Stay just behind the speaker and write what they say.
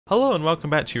Hello and welcome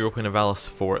back to Europa Universalis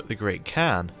IV, the Great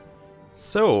Khan.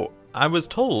 So, I was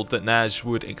told that Naj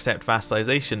would accept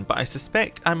vassalization, but I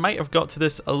suspect I might have got to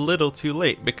this a little too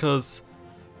late because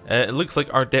it looks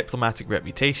like our diplomatic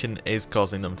reputation is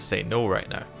causing them to say no right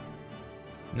now.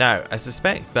 Now, I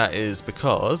suspect that is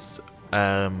because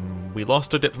we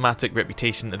lost our diplomatic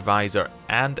reputation advisor,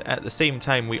 and at the same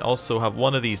time we also have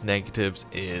one of these negatives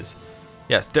is,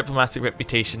 yes, diplomatic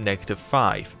reputation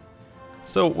 -5.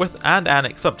 So and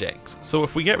annex subjects. So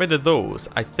if we get rid of those,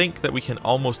 I think that we can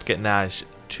almost get Naj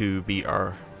to be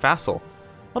our vassal.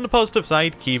 On the positive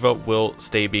side, Kiva will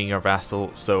stay being our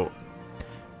vassal, so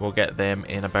we'll get them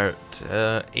in about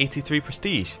 83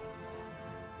 prestige.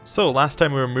 So last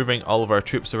time we were moving all of our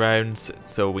troops around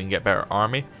so we can get better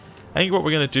army. I think what we're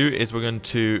going to do is we're going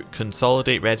to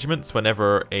consolidate regiments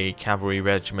whenever a cavalry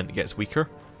regiment gets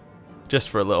weaker, just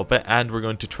for a little bit, and we're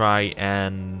going to try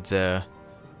and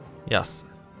yes,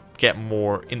 get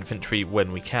more infantry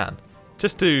when we can,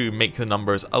 just to make the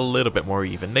numbers a little bit more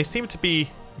even. They seem to be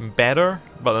better,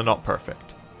 but they're not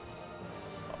perfect.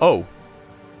 Oh.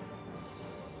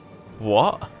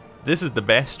 What? This is the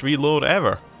best reload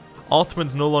ever.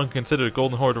 Ottomans no longer consider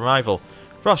Golden Horde a rival.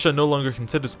 Russia no longer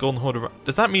considers Golden Horde a rival.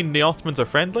 Does that mean the Ottomans are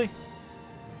friendly?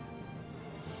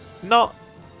 Not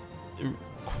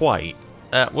quite.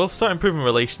 We'll start improving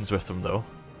relations with them though.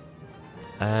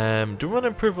 Do we want to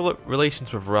improve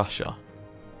relations with Russia?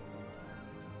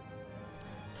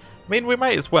 I mean, we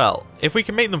might as well. If we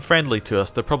can make them friendly to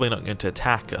us, they're probably not going to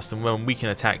attack us, and when we can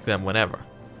attack them whenever.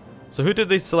 So who did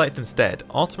they select instead?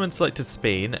 Ottoman selected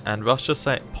Spain, and Russia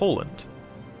selected Poland.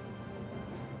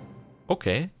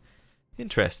 Okay,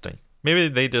 interesting. Maybe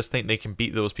they just think they can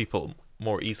beat those people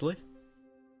more easily.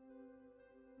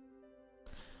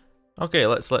 Okay,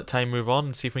 let's let time move on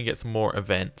and see if we can get some more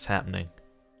events happening.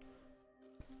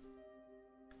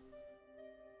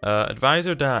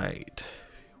 Advisor died.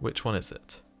 Which one is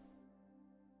it?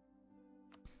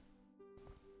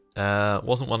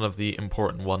 Wasn't one of the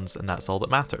important ones, and that's all that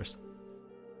matters.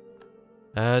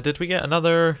 Did we get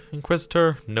another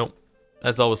Inquisitor? Nope.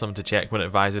 There's always something to check when an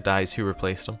advisor dies, who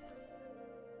replaced him.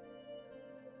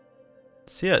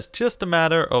 So yeah, it's just a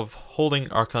matter of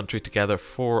holding our country together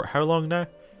for how long now?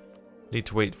 Need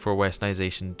to wait for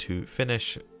Westernization to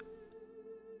finish.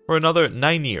 For another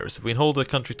 9 years. If we can hold the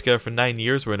country together for 9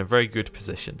 years, we're in a very good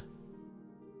position.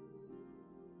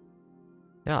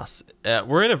 Yes,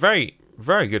 we're in a very,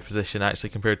 very good position actually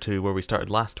compared to where we started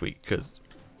last week,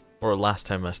 or last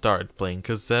time I started playing,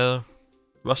 because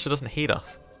Russia doesn't hate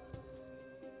us.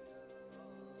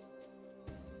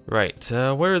 Right,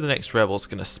 where are the next rebels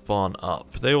going to spawn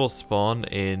up? They will spawn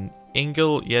in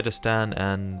Ingil, Yedistan,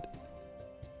 and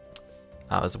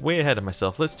I was way ahead of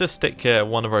myself. Let's just stick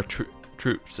one of our troops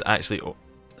actually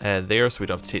there, so we'd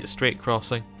have to take the straight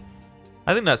crossing.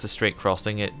 I think that's a straight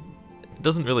crossing. It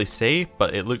doesn't really say,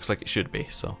 but it looks like it should be,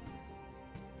 so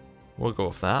we'll go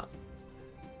with that.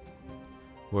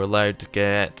 We're allowed to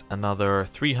get another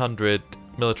 300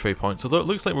 military points, although it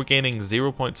looks like we're gaining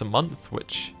 0 points a month,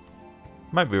 which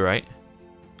might be right.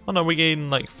 Oh no, we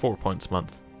gain like 4 points a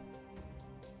month.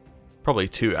 Probably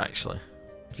 2 actually,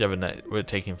 given that we're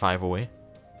taking 5 away.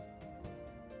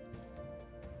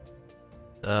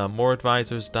 More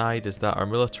advisors died. Is that our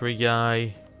military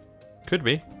guy? Could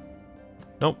be.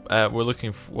 Nope. We're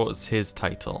looking for, what was his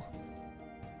title?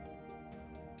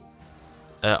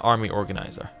 Army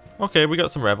Organizer. Okay, we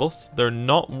got some rebels. They're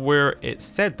not where it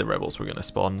said the rebels were going to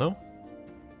spawn though.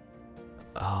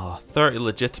 Oh, 30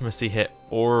 legitimacy hit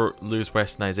or lose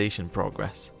Westernization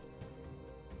progress.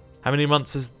 How many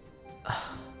months is... I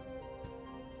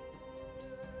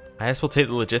guess we'll take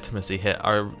the legitimacy hit.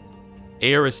 Our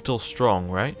air is still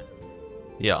strong, right?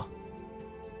 Yeah.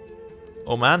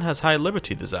 Oman has high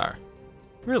liberty desire.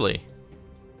 Really?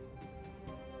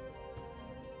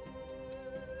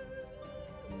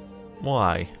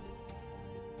 Why?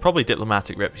 Probably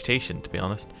diplomatic reputation, to be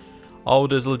honest. Oh,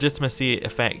 does legitimacy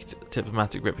affect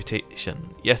diplomatic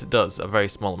reputation? Yes, it does. A very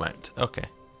small amount. Okay.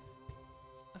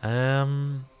 They're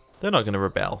not going to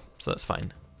rebel, so that's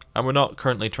fine. And we're not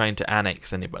currently trying to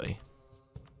annex anybody.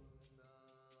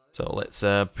 So let's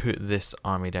put this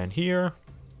army down here.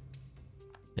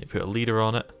 Put a leader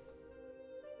on it.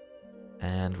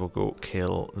 And we'll go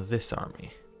kill this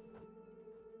army.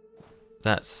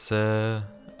 That's... I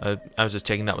was just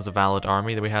checking that was a valid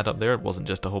army that we had up there. It wasn't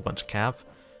just a whole bunch of cav.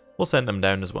 We'll send them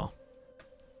down as well.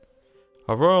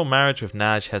 Our royal marriage with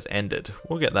Naj has ended.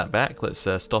 We'll get that back. Let's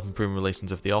stop improving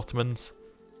relations with the Ottomans.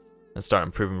 And start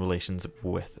improving relations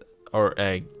with... or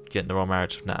getting the royal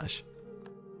marriage with Naj.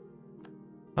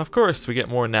 Of course, we get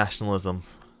more nationalism.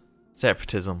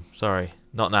 Separatism, sorry.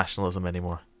 Not nationalism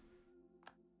anymore.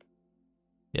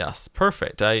 Yes,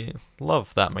 perfect. I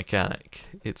love that mechanic.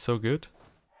 It's so good.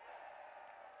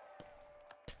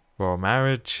 Royal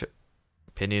marriage.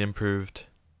 Opinion improved.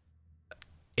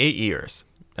 8 years.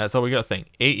 That's all we got to think.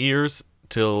 8 years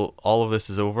till all of this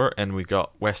is over and we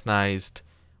got westernized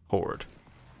Horde.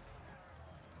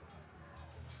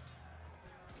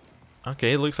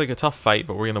 Okay, it looks like a tough fight,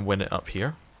 but we're going to win it up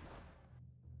here.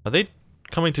 Are they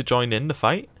coming to join in the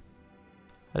fight?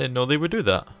 I didn't know they would do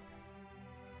that.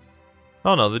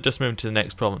 Oh no, they're just moving to the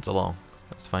next province along.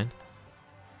 That's fine.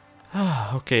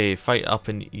 Okay, fight up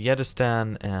in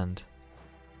Yedistan and...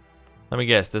 Let me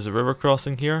guess, there's a river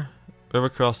crossing here? River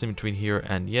crossing between here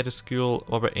and Yediskul.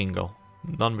 What about Ingle?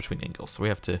 None between Ingle, so we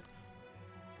have to...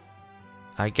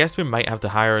 I guess we might have to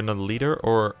hire another leader,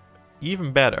 or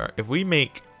even better, if we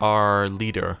make our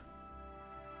leader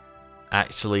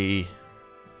actually...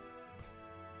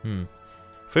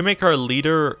 If we make our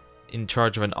leader in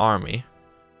charge of an army...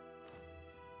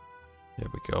 There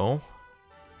we go.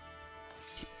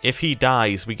 If he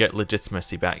dies, we get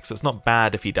legitimacy back, so it's not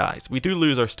bad if he dies. We do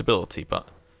lose our stability, but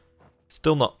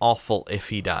still not awful if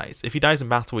he dies. If he dies in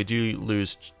battle, we do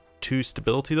lose 2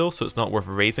 stability though, so it's not worth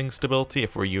raising stability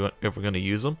if we're going to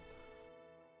use them.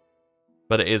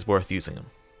 But it is worth using them.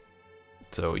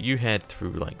 So you head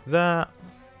through like that.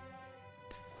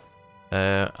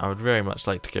 I would very much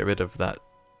like to get rid of that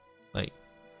like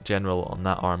general on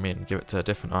that army and give it to a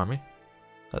different army.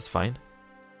 That's fine.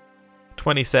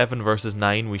 27 versus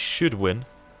 9, we should win.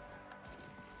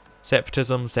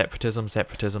 Separatism, separatism,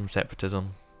 separatism,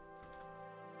 separatism.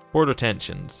 Border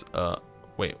tensions.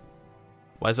 Wait.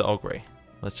 Why is it all grey?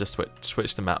 Let's just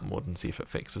switch the map mode and see if it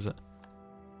fixes it.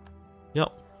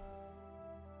 Yep.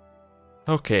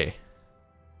 Okay.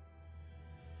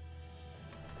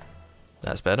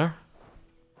 That's better.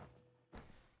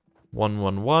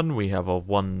 1-1-1. We have a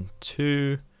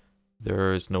 1-2.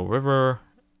 There's no river.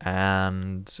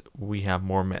 And we have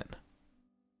more men.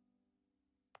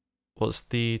 What's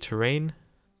the terrain?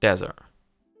 Desert.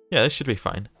 Yeah, this should be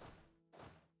fine.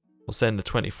 We'll send the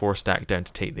 24 stack down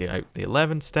to take the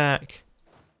 11 stack.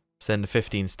 Send the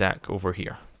 15 stack over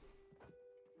here.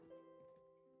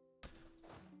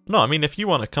 No, I mean, if you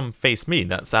want to come face me,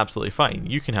 that's absolutely fine.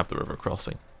 You can have the river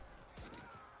crossing.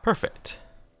 Perfect.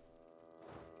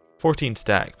 14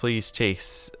 stack, please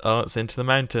chase. Oh, it's into the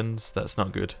mountains. That's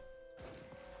not good.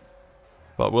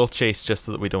 But we'll chase just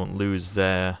so that we don't lose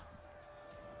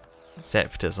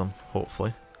separatism,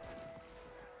 hopefully.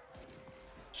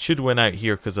 Should win out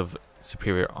here because of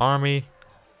superior army.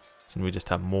 So we just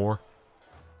have more.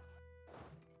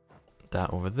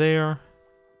 That over there.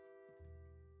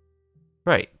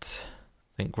 Right.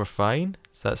 I think we're fine.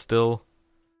 Is that still...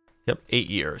 Yep, 8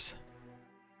 years.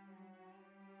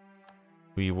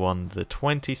 We won the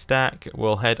 20 stack.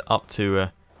 We'll head up to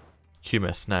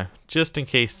Cumis now. Just in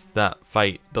case that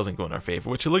fight doesn't go in our favour.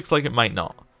 Which it looks like it might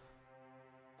not.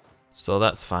 So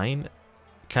that's fine.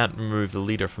 Can't remove the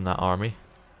leader from that army.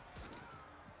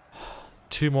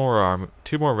 Two more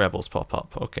rebels pop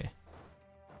up. Okay.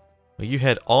 Well, you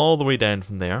head all the way down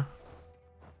from there.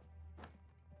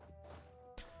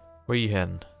 Where are you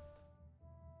heading?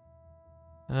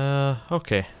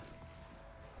 Okay.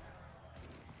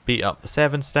 Beat up the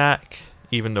 7 stack.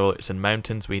 Even though it's in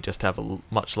mountains, we just have a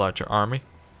much larger army.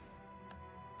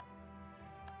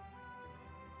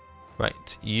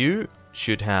 Right, you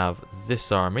should have this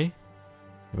army.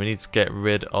 We need to get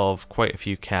rid of quite a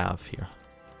few cav here.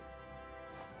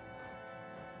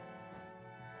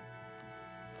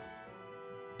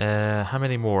 How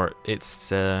many more?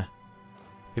 It's about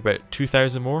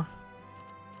 2,000 more.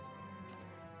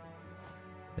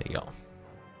 There you go.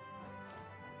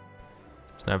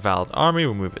 It's now a valid army.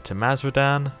 We'll move it to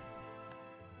Masradan.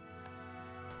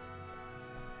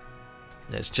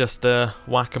 It's just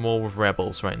whack-a-mole with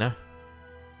rebels right now.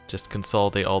 Just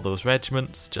consolidate all those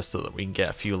regiments just so that we can get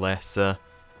a few less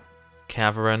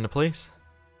cav around the place.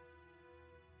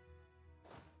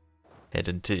 Head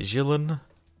into Jilin.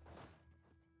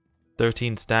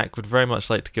 13 stack. Would very much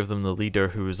like to give them the leader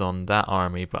who is on that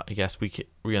army, but I guess we're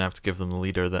going to have to give them the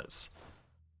leader that's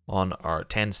on our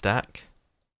 10 stack.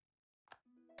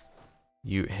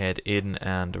 You head in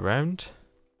and around.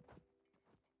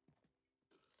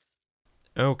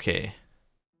 Okay.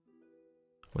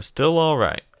 We're still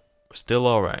alright. We're still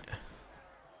alright.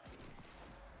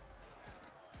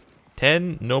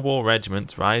 10 noble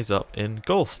regiments rise up in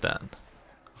Golstan.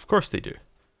 Of course they do.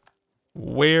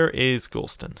 Where is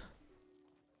Golstan?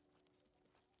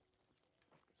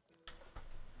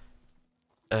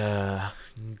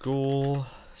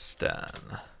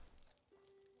 Golstan.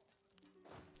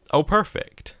 Oh,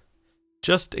 perfect.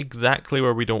 just exactly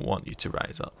where we don't want you to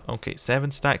rise up. Okay,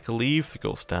 7 stack to leave the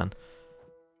gold stand.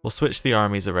 We'll switch the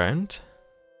armies around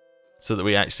so that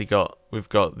we've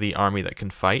got the army that can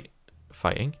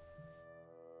fighting.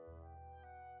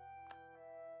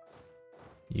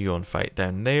 You go and fight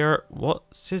down there.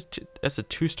 What's his? That's a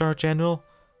 2-star general.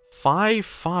 5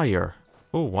 fire.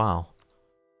 Oh wow.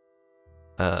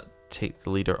 Take the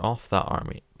leader off that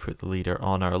army. Put the leader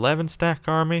on our 11 stack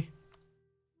army.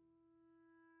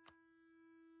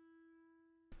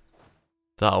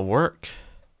 That'll work.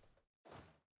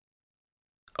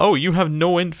 Oh, you have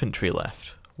no infantry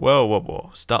left. Whoa, whoa,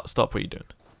 whoa. Stop what you're doing.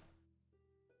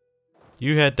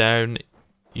 You head down.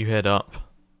 You head up.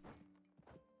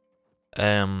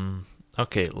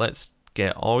 Okay, let's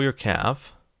get all your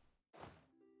cav.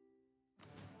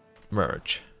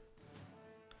 Merge.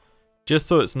 Just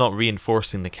so it's not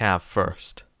reinforcing the cav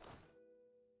first.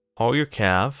 All your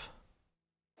cav.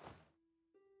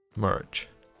 Merge.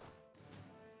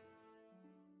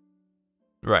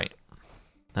 Right.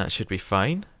 That should be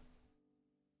fine.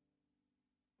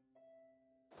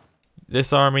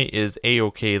 This army is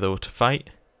A-okay though to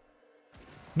fight.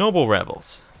 Noble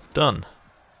rebels. Done.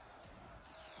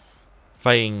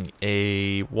 Fighting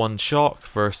a 1 shock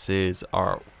versus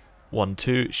our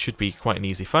 1-2 should be quite an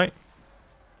easy fight.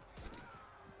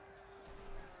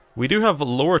 We do have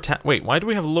lower wait, why do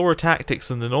we have lower tactics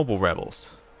than the noble rebels?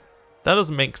 That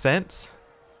doesn't make sense.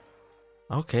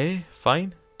 Okay,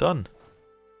 fine, done.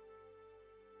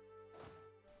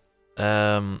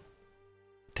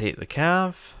 Take the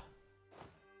cav.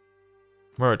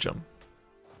 Merge them.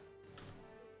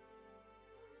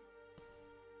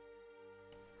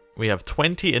 We have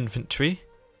 20 infantry,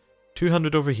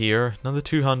 200 over here, another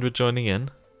 200 joining in.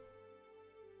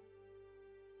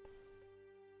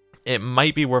 It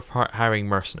might be worth hiring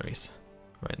mercenaries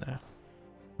right now.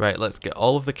 Right, let's get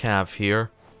all of the cav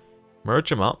here, merge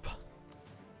them up.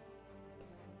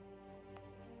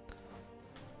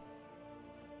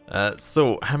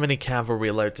 So, how many cav are we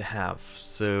allowed to have?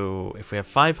 So, if we have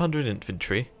 500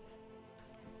 infantry,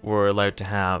 we're allowed to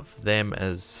have them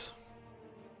as...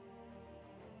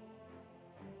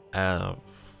 so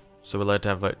we're allowed to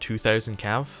have about 2,000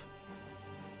 cav.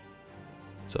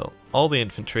 So, all the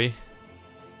infantry,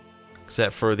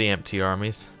 except for the empty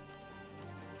armies.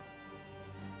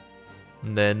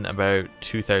 And then about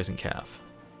 2,000 cav.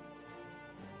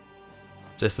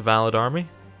 Is this a valid army?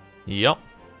 Yup.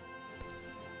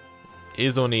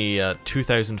 Is only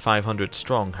 2,500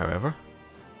 strong, however.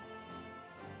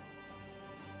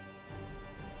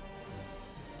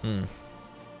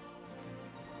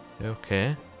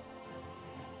 Okay.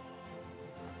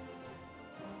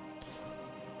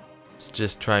 Let's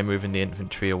just try moving the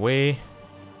infantry away.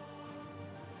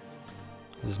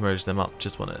 Just merge them up.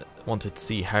 Just wanted to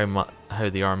see how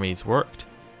the armies worked.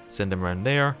 Send them around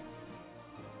there.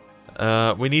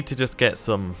 We need to just get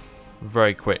some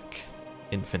very quick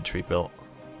infantry built.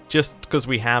 Just because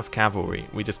we have cavalry,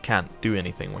 we just can't do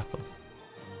anything with them.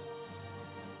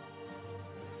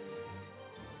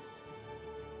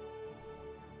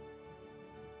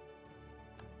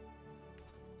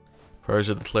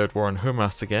 Persia declared war on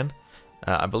Humas again.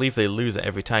 I believe they lose it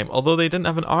every time, although they didn't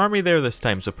have an army there this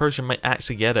time, so Persia might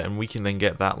actually get it and we can then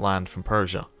get that land from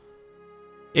Persia.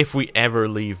 If we ever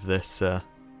leave this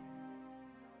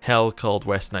hell called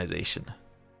Westernization.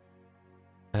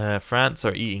 France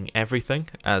are eating everything,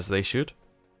 as they should.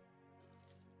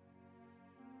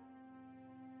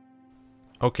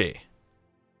 Okay.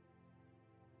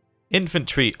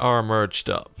 Infantry are merged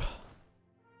up.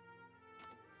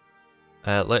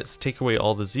 Let's take away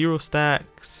all the 0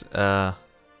 stacks. Actually,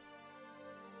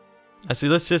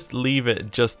 let's just leave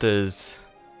it just as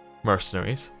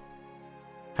mercenaries.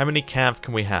 How many cav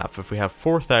can we have? If we have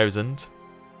 4,000,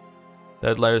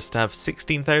 that allows us to have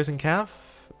 16,000 cav,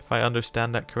 if I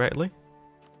understand that correctly.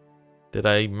 Did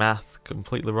I math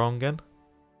completely wrong again?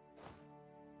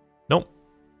 Nope.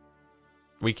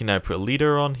 We can now put a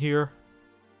leader on here.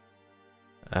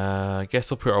 I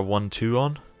guess we'll put our 1-2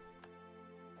 on.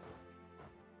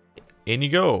 In you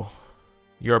go.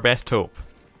 Your best hope.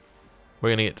 We're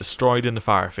going to get destroyed in the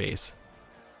fire phase.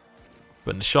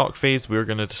 But in the shock phase, we're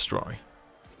going to destroy.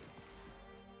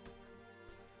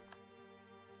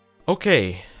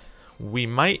 Okay. We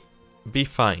might be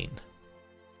fine.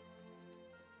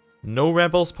 No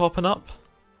rebels popping up?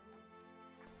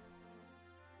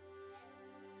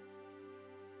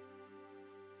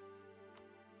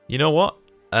 You know what?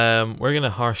 We're going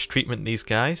to harsh treatment these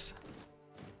guys.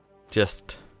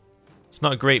 It's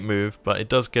not a great move, but it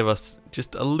does give us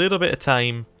just a little bit of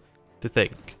time to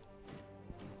think.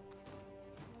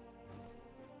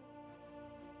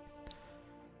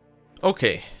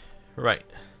 Okay. Right.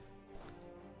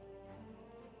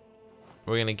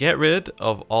 We're going to get rid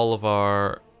of all of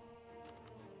our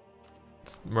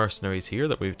mercenaries here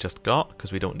that we've just got,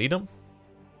 because we don't need them.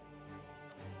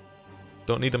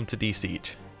 Don't need them to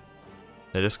de-siege.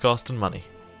 They're just costing money.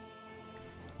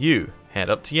 You head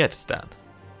up to Yedistan.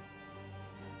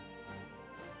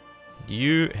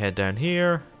 You head down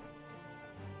here.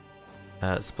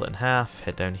 Split in half,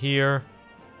 head down here.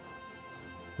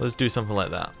 Let's do something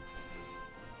like that.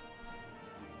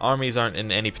 Armies aren't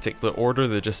in any particular order,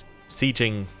 they're just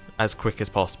sieging as quick as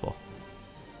possible.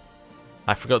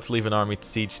 I forgot to leave an army to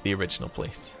siege the original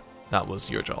place. That was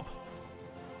your job.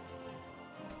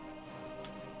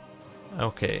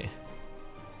 Okay.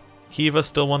 Kiva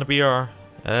still want to be our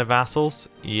vassals?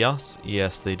 Yes,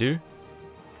 yes they do.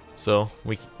 So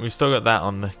we've still got that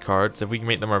on the cards. If we can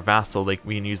make them our vassal, like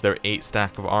we can use their 8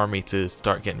 stack of army to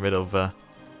start getting rid of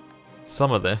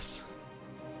some of this.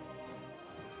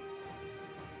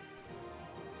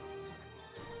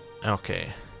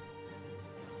 Okay.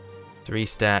 3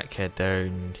 stack, head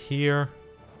down here.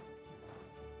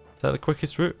 Is that the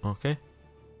quickest route? Okay.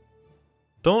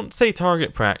 Don't say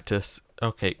target practice.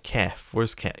 Okay, Kef.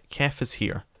 Where's Kef? Kef is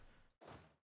here.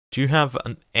 Do you have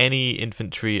any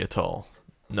infantry at all?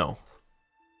 No.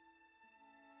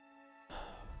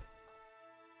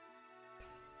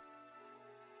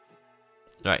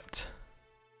 Right.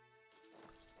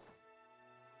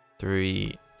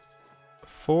 3,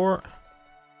 4.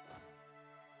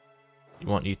 I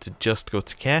want you to just go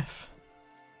to Kef.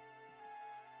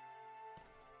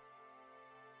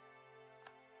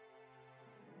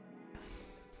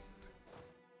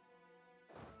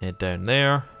 Head down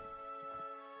there.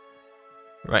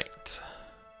 Right.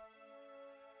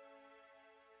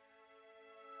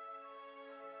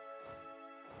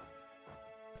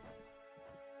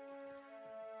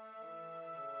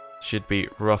 Should be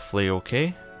roughly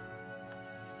okay.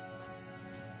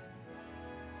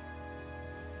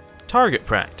 Target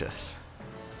practice.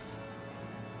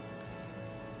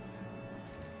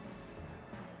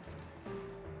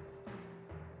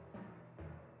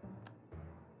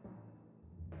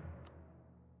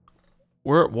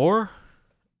 We're at war?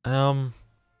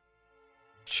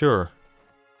 Sure.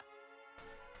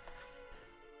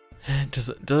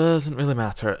 It doesn't really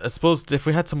matter. I suppose if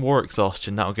we had some war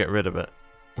exhaustion, that'll get rid of it.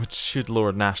 Which should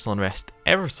lower national unrest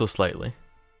ever so slightly.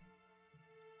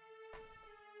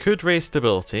 Could raise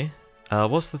stability.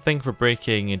 What's the thing for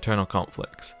breaking internal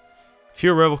conflicts?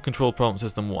 Fewer rebel controlled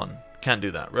provinces than 1. Can't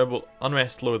do that. Rebel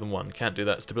unrest lower than 1. Can't do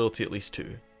that. Stability at least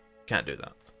 2. Can't do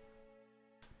that.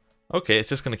 Okay, it's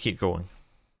just going to keep going.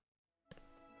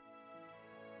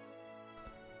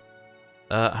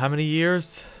 How many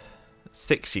years?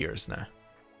 6 years now.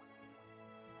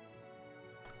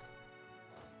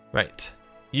 Right.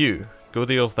 You, go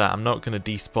deal with that. I'm not going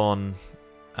to despawn.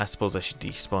 I suppose I should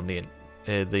despawn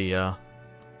the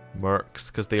mercs,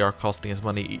 because they are costing us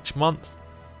money each month.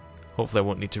 Hopefully I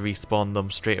won't need to respawn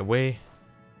them straight away.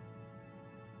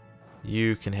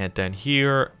 You can head down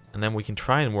here, and then we can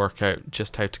try and work out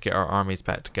just how to get our armies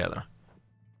back together.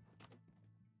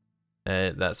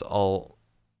 That's all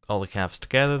the cavs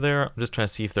together there. I'm just trying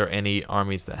to see if there are any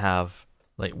armies that have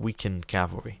like weakened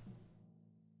cavalry.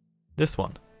 This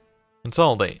one.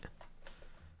 Consolidate.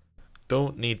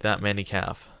 Don't need that many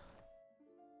cav.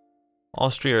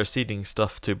 Austria are ceding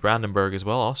stuff to Brandenburg as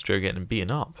well. Austria are getting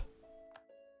beaten up.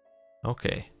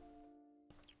 Okay.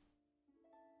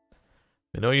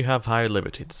 We know you have higher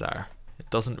liberty desire. It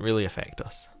doesn't really affect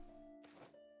us.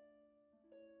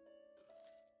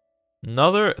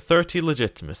 Another 30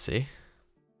 legitimacy.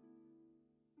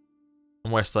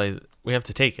 And Westernization. We have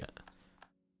to take it.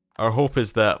 Our hope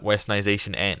is that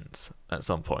Westernization ends at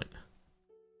some point.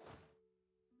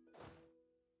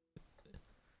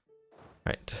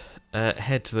 Right.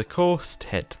 Head to the coast.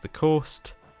 Head to the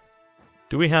coast.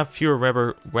 Do we have fewer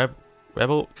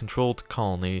rebel-controlled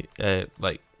colony,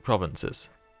 like provinces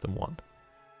than 1?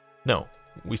 No.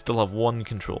 We still have 1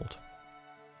 controlled.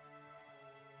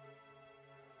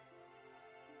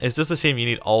 It's just a shame you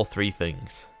need all 3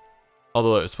 things.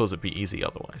 Although I suppose it'd be easy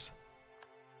otherwise.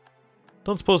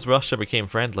 Don't suppose Russia became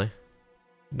friendly.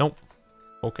 Nope.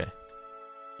 Okay.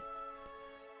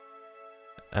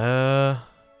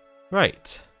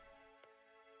 Right.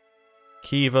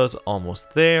 Kiva's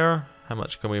almost there. How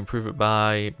much can we improve it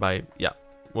by? Yeah,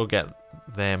 we'll get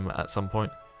them at some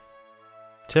point.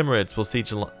 Timurids will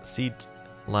siege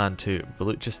land to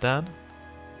Baluchistan.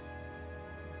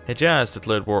 Hejaz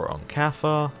declared war on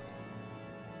Kaffa.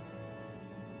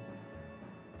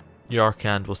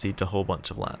 Yarkand will siege a whole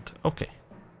bunch of land. Okay.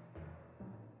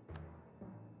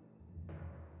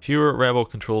 Fewer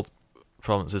rebel-controlled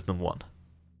provinces than 1.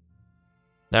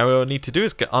 Now what we need to do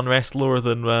is get unrest lower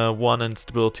than 1 and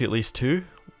stability at least 2.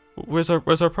 Where's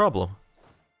our problem?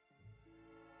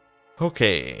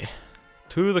 Okay,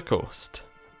 to the coast.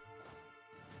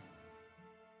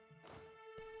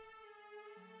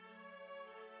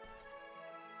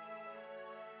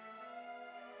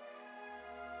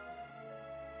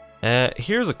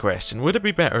 Here's a question. Would it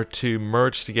be better to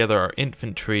merge together our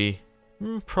infantry?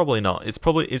 Probably not.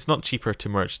 It's not cheaper to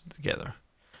merge together.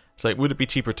 It's like, would it be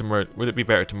cheaper to merge? Would it be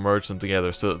better to merge them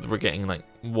together so that we're getting like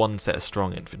one set of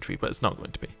strong infantry? But it's not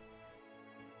going to be.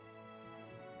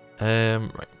 Right,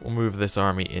 we'll move this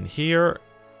army in here.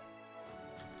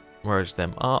 Merge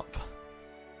them up.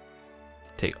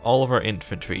 Take all of our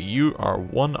infantry. You are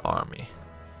one army.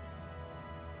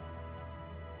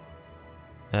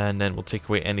 And then we'll take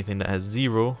away anything that has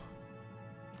 0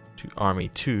 to army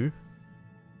 2.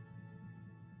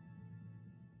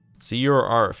 So you're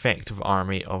our effective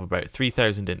army of about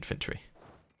 3,000 infantry.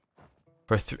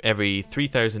 For every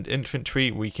 3,000 infantry,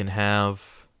 we can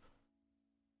have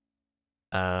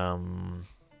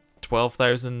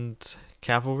 12,000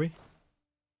 cavalry.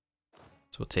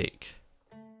 So we'll take,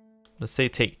 let's say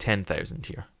take 10,000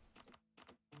 here.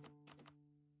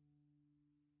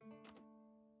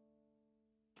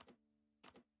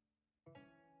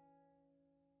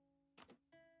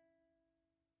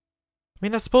 I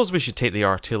mean, I suppose we should take the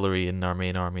artillery in our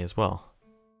main army as well.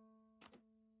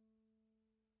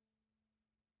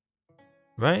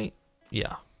 Right?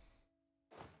 Yeah.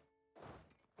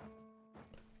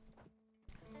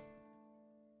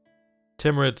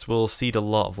 Timurids will cede a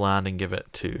lot of land and give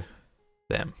it to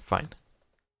them. Fine.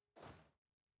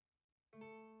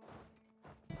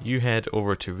 You head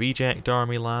over to reject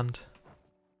army land.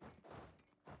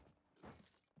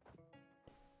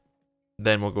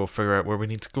 Then we'll go figure out where we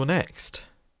need to go next.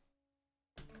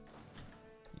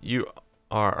 You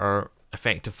are our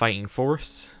effective fighting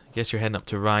force. I guess you're heading up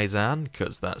to Ryazan,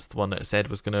 because that's the one that it said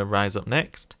was going to rise up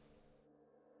next.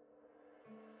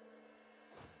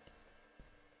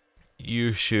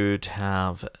 You should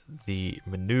have the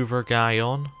maneuver guy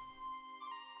on.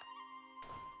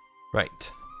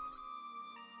 Right.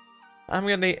 I'm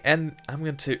going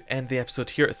to end the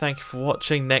episode here. Thank you for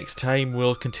watching. Next time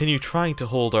we'll continue trying to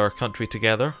hold our country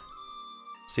together.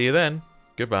 See you then.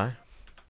 Goodbye.